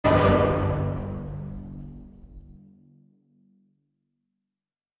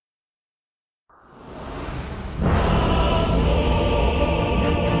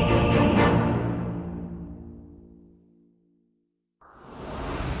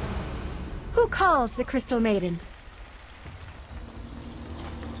Who calls the Crystal Maiden?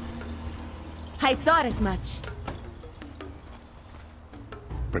 I thought as much.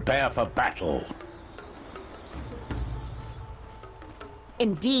 Prepare for battle.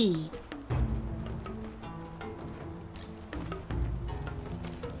 Indeed.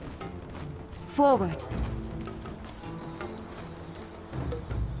 Forward.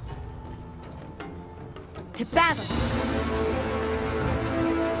 To battle.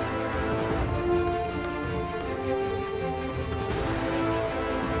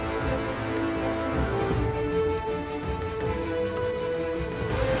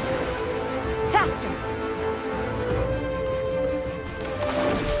 Faster.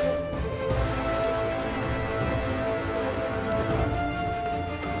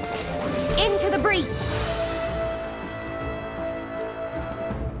 'Into the breach!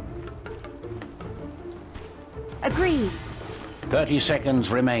 Agreed. 30 seconds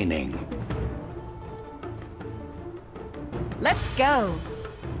remaining. Let's go.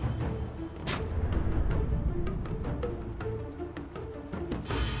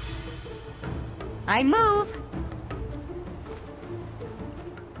 I move.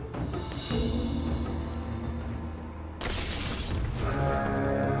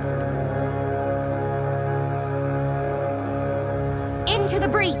 Into the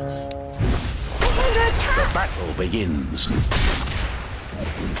breach. Under attack. The battle begins.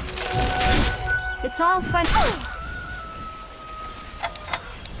 It's all fun.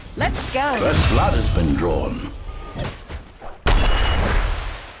 Let's go. First blood has been drawn.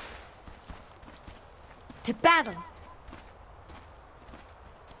 To battle.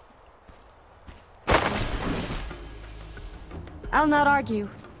 I'll not argue.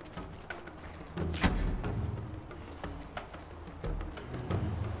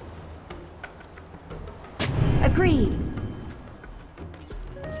 Agreed.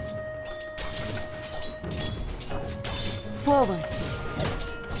 Forward.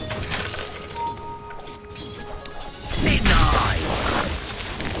 Denied.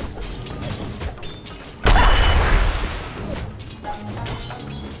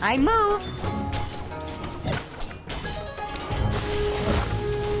 I move.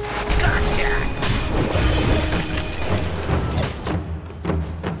 Gotcha.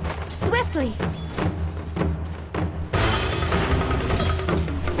 Swiftly.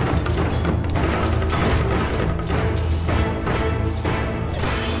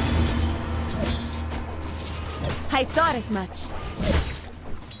 I thought as much.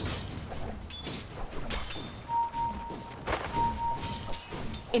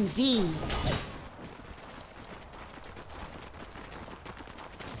 Indeed.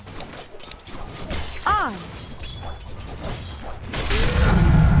 On.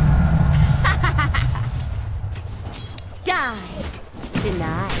 Die.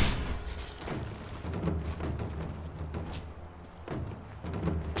 Denied.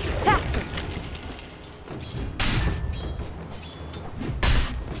 Faster.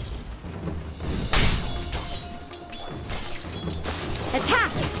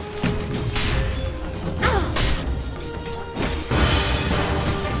 Attack! Oh.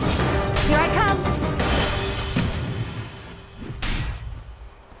 Here I come!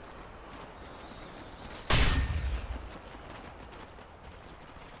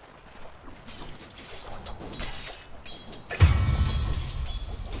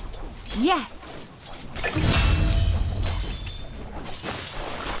 Yes!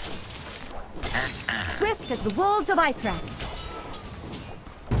 Swift as the wolves of Ice-Rack.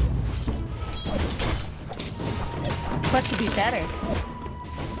 What could be better?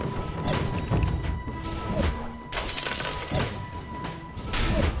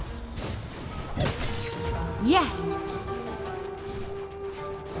 Yes!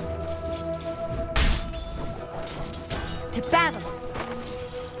 To battle!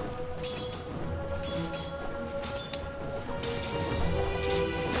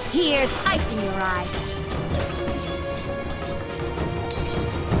 Here's ice in your eye!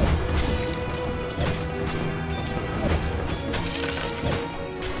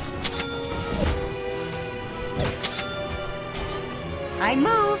 I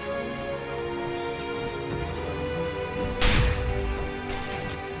move.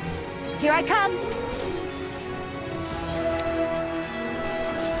 Here I come.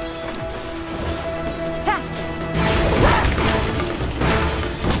 Faster.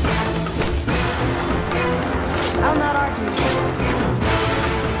 I'll not argue.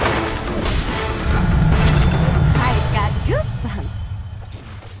 I've got goosebumps.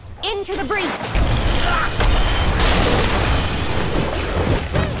 Into the breach.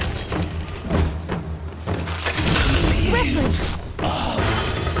 Swiftly!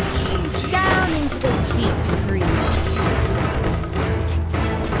 Die!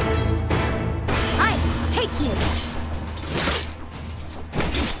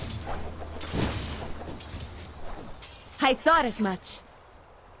 I thought as much.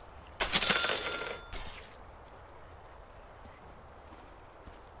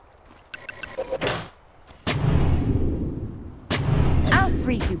 I'll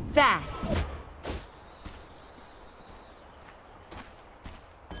freeze you fast.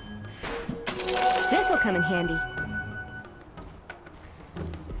 This'll come in handy.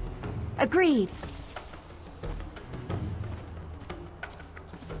 Agreed.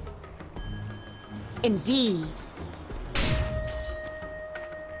 Indeed.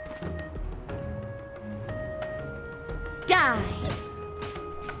 Die!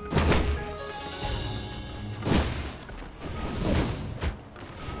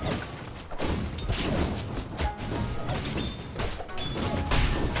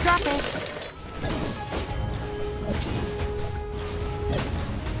 Drop it!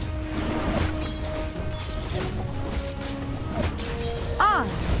 On!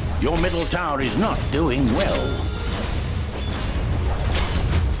 Your middle tower is not doing well.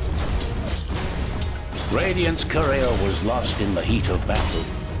 Radiant's courier was lost in the heat of battle.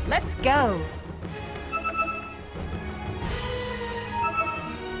 Let's go!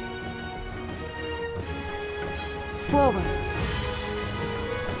 Forward.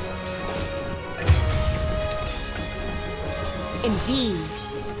 Indeed.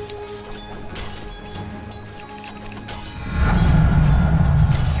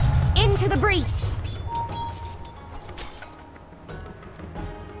 Into the breach!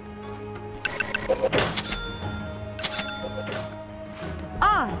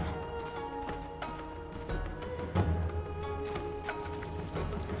 On!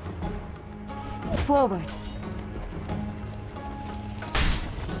 Forward.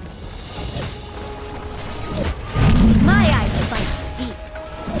 My eyes bite deep.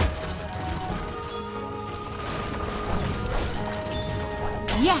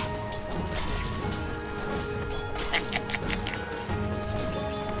 Yes!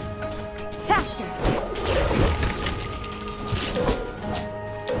 Faster!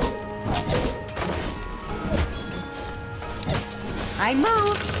 I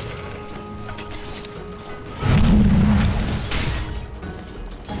move!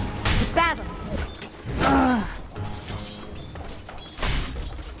 To battle! Ugh.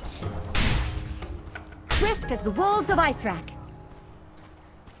 Swift as the wolves of Icerack.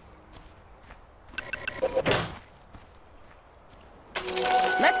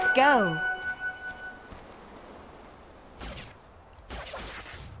 Let's go!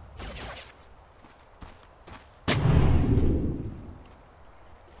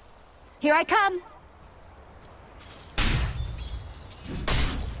 Here I come!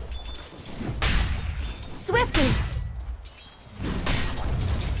 Swiftly!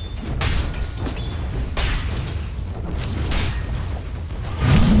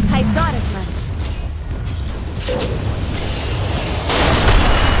 I thought as much.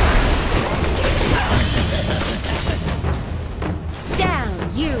 Down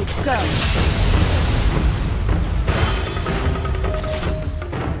you go!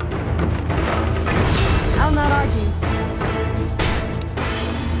 I'll not argue.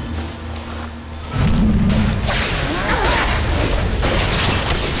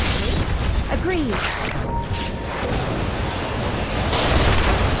 Agreed.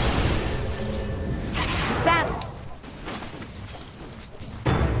 To battle.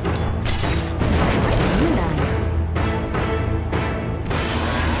 You nice.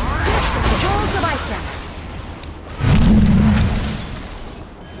 Swift as the rolls of Icerack.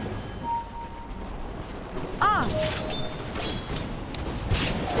 On!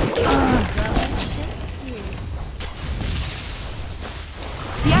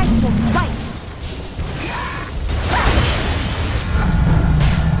 The ice wolves bite!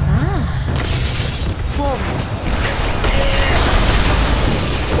 Forward!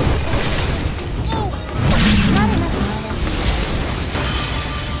 Not enough mana.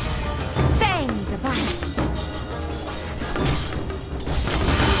 Fangs of ice!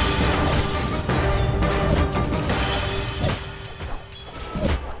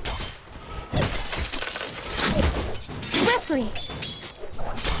 Swiftly!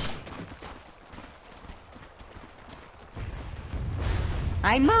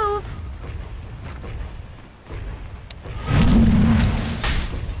 I move!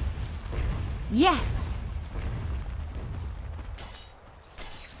 Yes!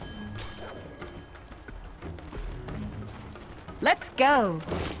 Let's go!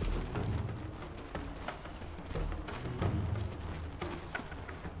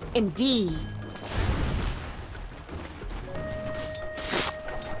 Indeed.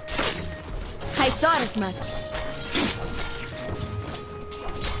 I thought as much.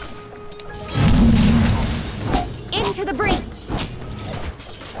 Into the breach!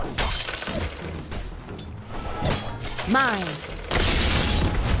 Mine!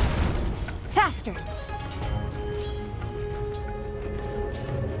 Faster!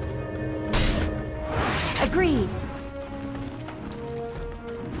 Agreed!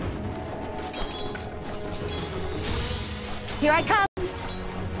 Here I come!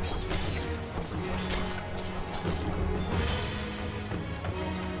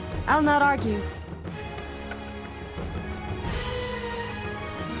 I'll not argue.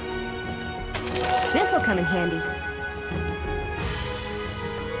 This'll come in handy.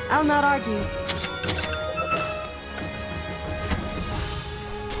 I'll not argue.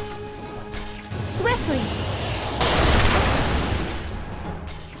 Swiftly!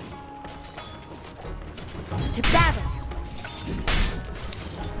 To battle!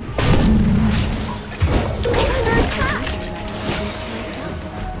 Under attack! Thanks to myself.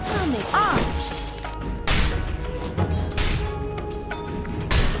 I'll make exceptions.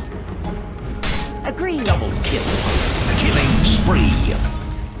 Agreed. Double kill. Killing spree.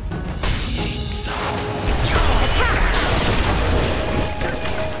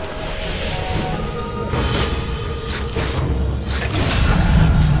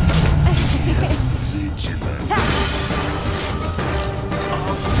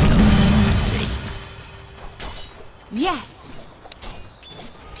 Yes!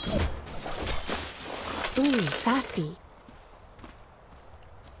 Ooh, fasty.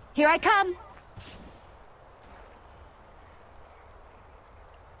 Here I come!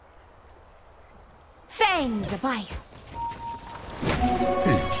 Fangs of ice!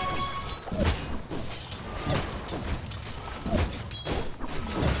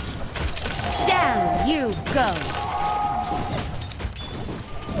 Down you go!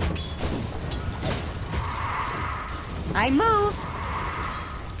 I move!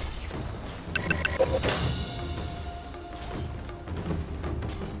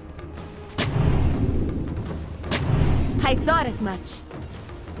 I thought as much.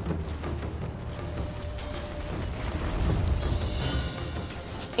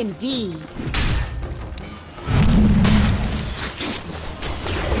 Indeed.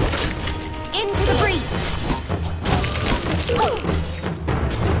 Into the breach! Ooh.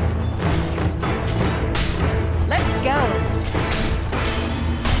 Let's go!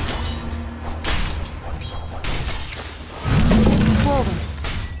 Forward.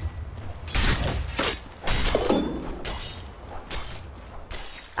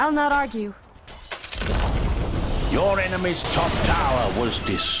 I'll not argue. Your enemy's top tower was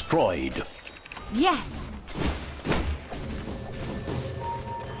destroyed. Yes!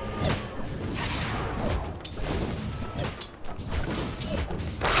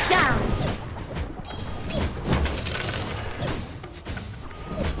 Down!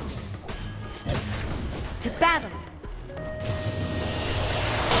 To battle!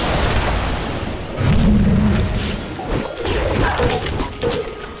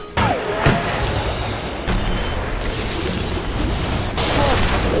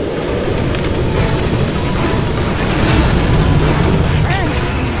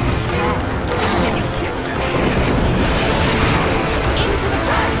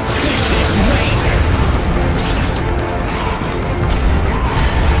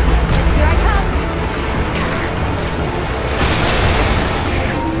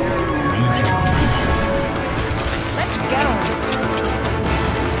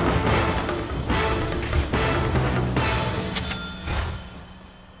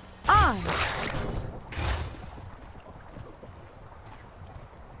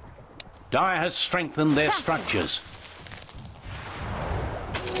 Dire has strengthened their structures.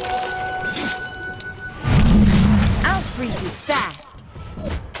 I'll freeze you fast.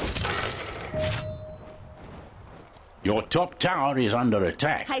 Your top tower is under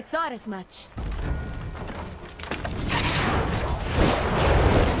attack. I thought as much.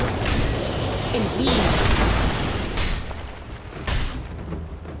 Indeed.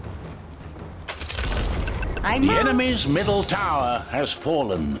 The enemy's middle tower has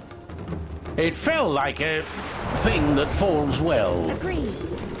fallen. It fell like a thing that falls well. Agreed.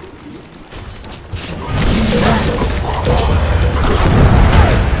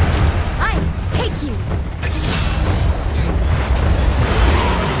 Ice, take you. Your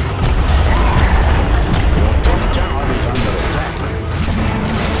top tower is under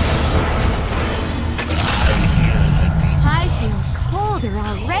attack. I feel colder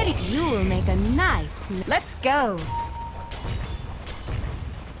already. You will make a nice... Let's go.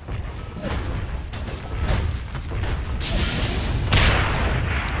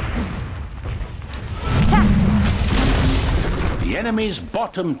 The enemy's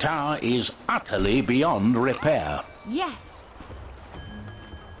bottom tower is utterly beyond repair. Yes.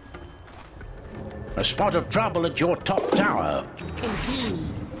 A spot of trouble at your top tower.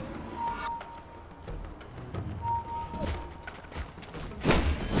 Indeed.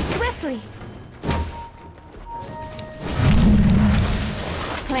 Swiftly.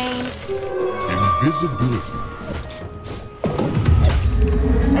 Plain. Invisibility.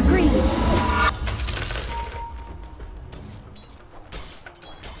 Agreed.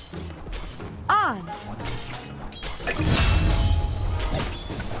 On.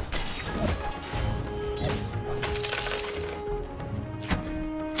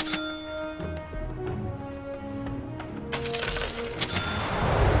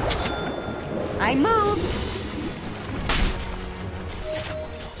 I move.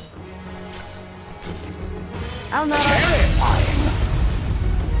 I'll not. Terrifying.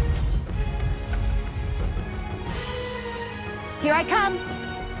 Here I come.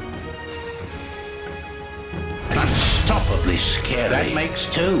 Unstoppably scary. That makes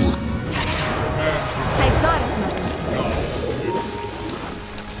two. I thought as much.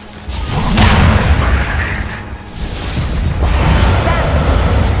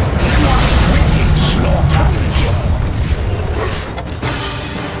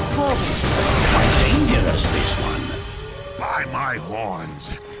 Dangerous, this one. By my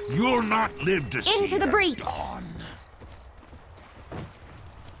horns, you'll not live to see Into the breach. dawn.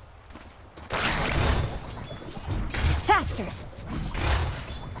 Faster.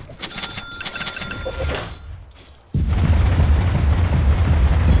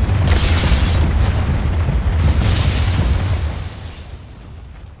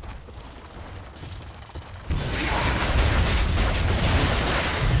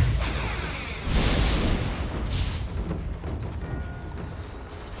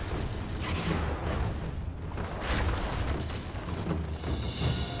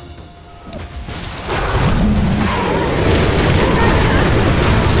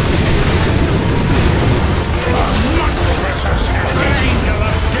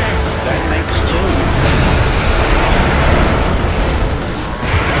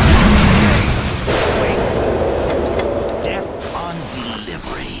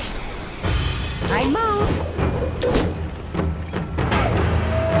 I move.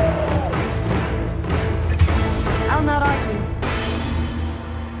 I'll not argue.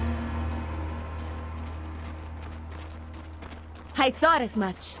 I thought as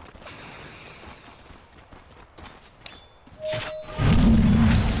much.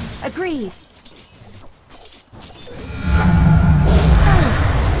 Agreed.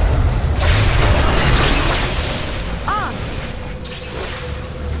 On.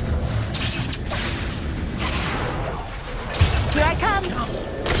 Here I come.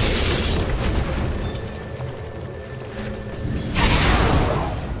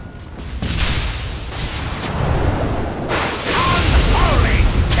 Holy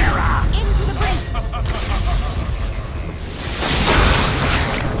terror! Into the breach.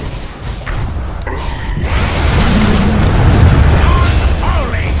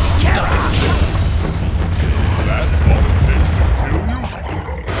 Holy terror! That's all it takes to kill you?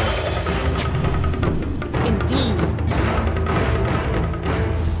 Indeed.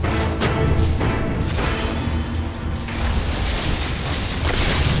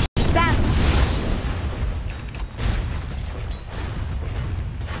 Battle.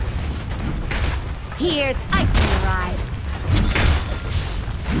 Here's ice in the ride.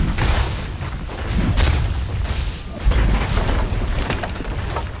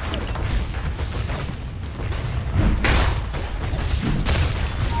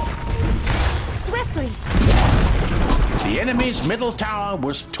 Swiftly. The enemy's middle tower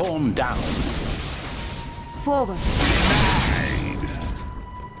was torn down. Forward.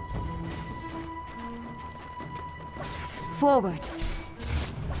 Forward.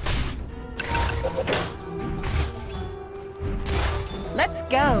 Let's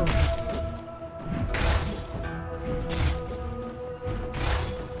go.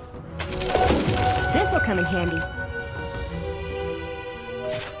 This'll come in handy.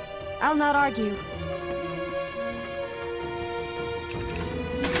 I'll not argue.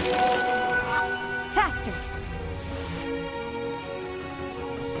 Faster.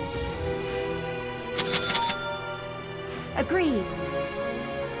 Agreed.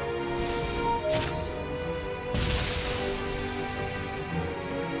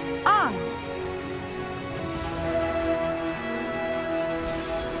 On.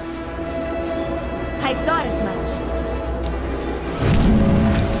 I thought as much.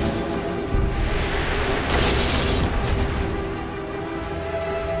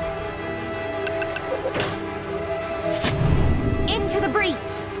 Into the breach.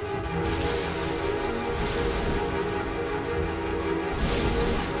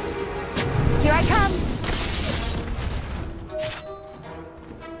 I come!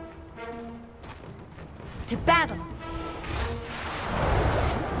 To battle!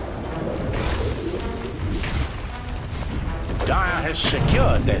 Dire has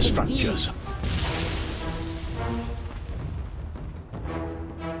secured their structures.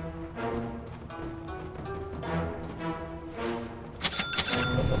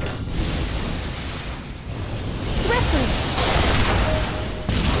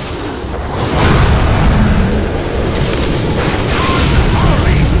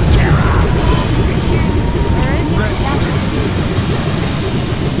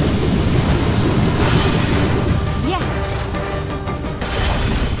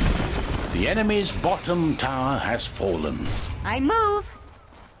 The enemy's bottom tower has fallen. I move!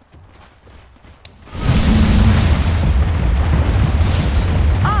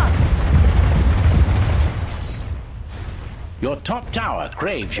 Your top tower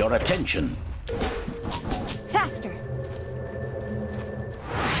craves your attention. Faster!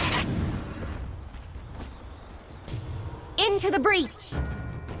 Into the breach!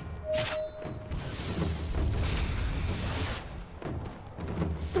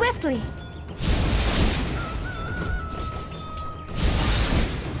 Swiftly!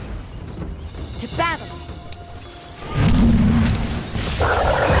 To battle!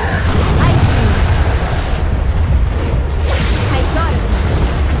 Ice Wing! I got it!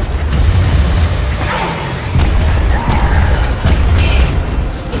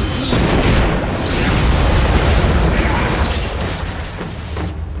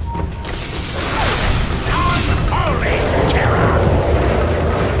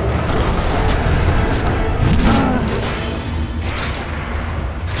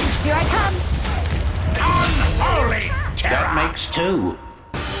 Here I come! Unholy terror! That makes two.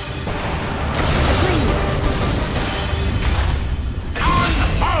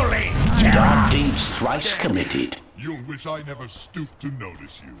 Unholy terror! Dark deeds thrice committed. You'll wish I never stooped to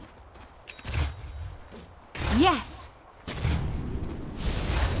notice you. Yes!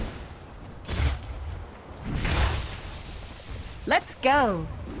 Let's go!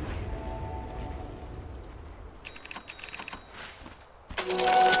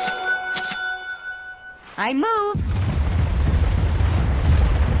 I move!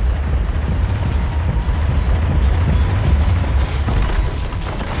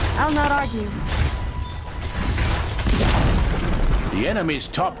 I'll not argue. The enemy's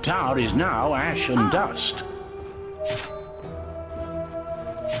top tower is now ash and dust.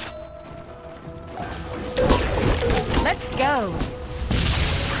 Let's go!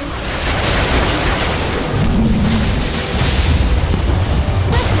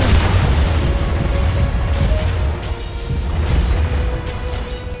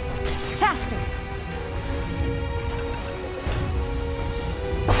 Faster!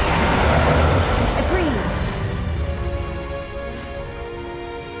 Agreed!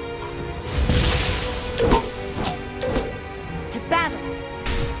 To battle!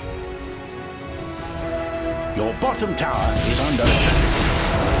 Your bottom tower is under attack.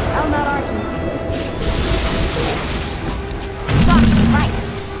 I'll not argue. Fox right!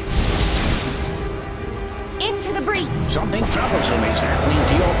 Into the breach! Something troublesome is happening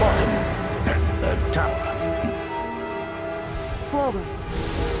to your bottom tower. Forward!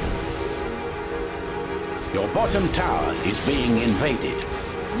 Your bottom tower is being invaded.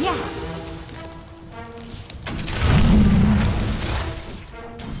 Yes!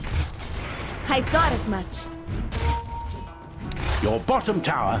 I thought as much. Your bottom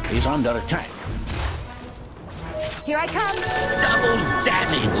tower is under attack. Here I come! Double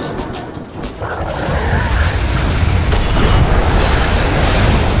damage!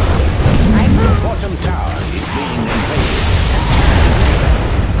 I Your move! bottom tower is being invaded.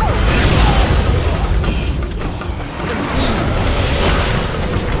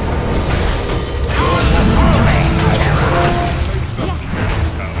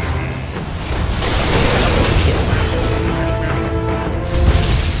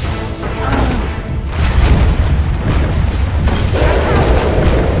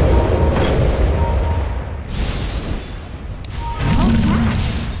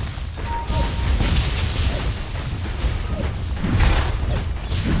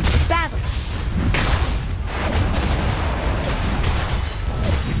 Battle!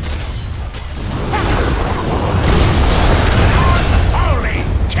 Holy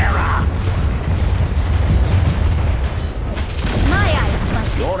terror! My eyes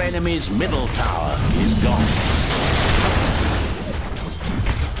must... Your enemy's middle tower is gone.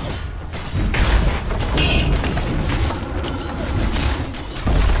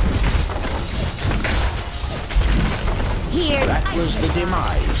 Here Here's That was the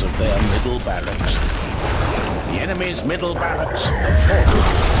demise of their middle barracks. The enemy's middle barracks have fallen.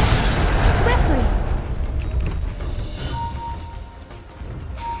 Swiftly.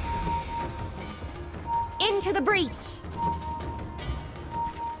 Into the breach.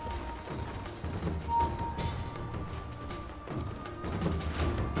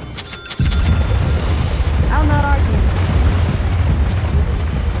 I'll not argue.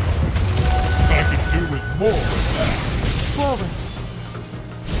 I can do with more. Forward.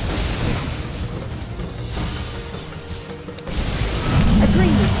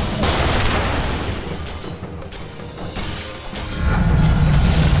 Agreed.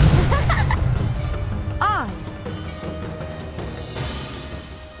 On.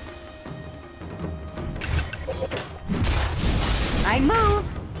 I move.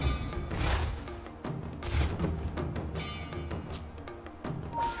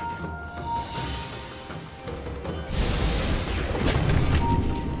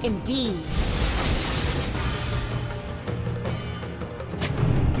 Indeed.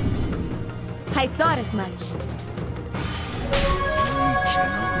 I thought as much.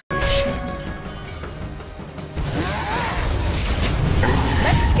 Regeneration.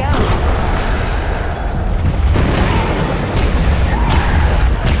 Let's go.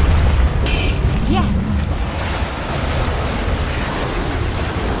 Yes.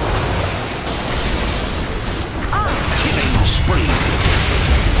 Killing spree.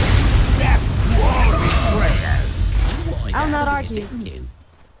 Death to all betrayers. I'll not argue. Didn't you?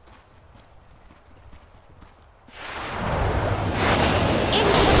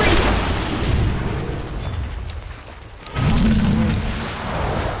 Into the breach.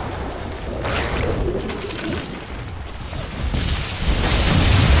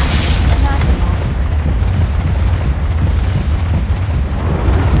 Not the fault.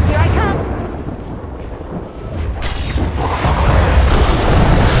 Here I come.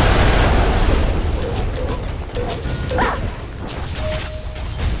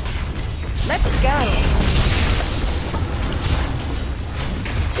 Let's go.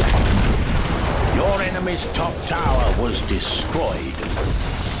 Your enemy's top tower was destroyed.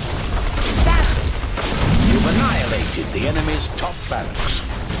 That You've annihilated the enemy's top barracks.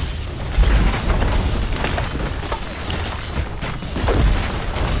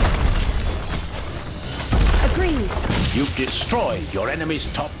 agreed. You've destroyed your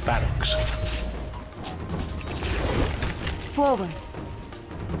enemy's top barracks. Forward.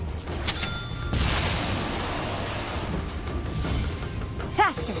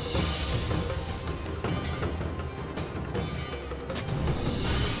 Faster.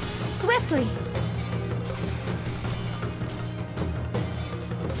 Swiftly.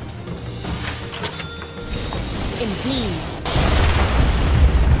 Indeed.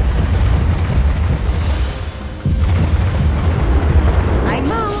 I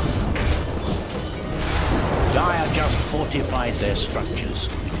move. Dire just fortified their structures.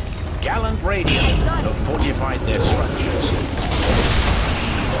 Gallant Radiant have fortified their structures.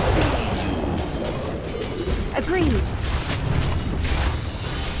 Agreed.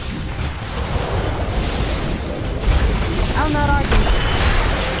 I'll not argue.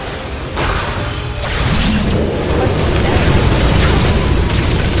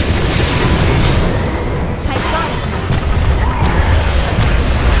 I thought as much.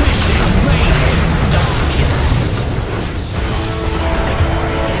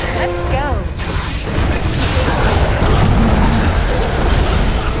 Let's go.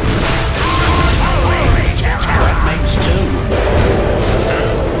 That makes two.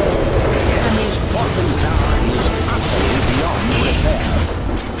 The enemy's bottom tower is utterly beyond repair.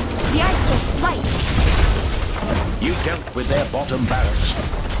 The ice wolf's light. You dealt with their bottom barracks.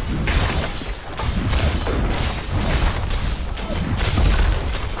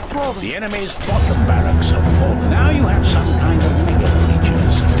 Forward. The enemy's bottom barracks have fallen. Now you have some kind of mega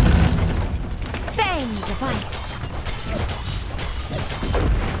creatures. Fangs of ice.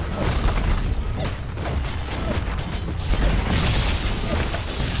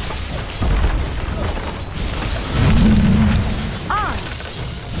 On.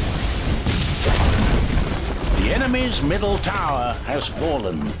 The enemy's middle tower has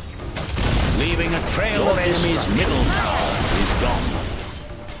fallen. Leaving a trail of enemy's middle tower is gone.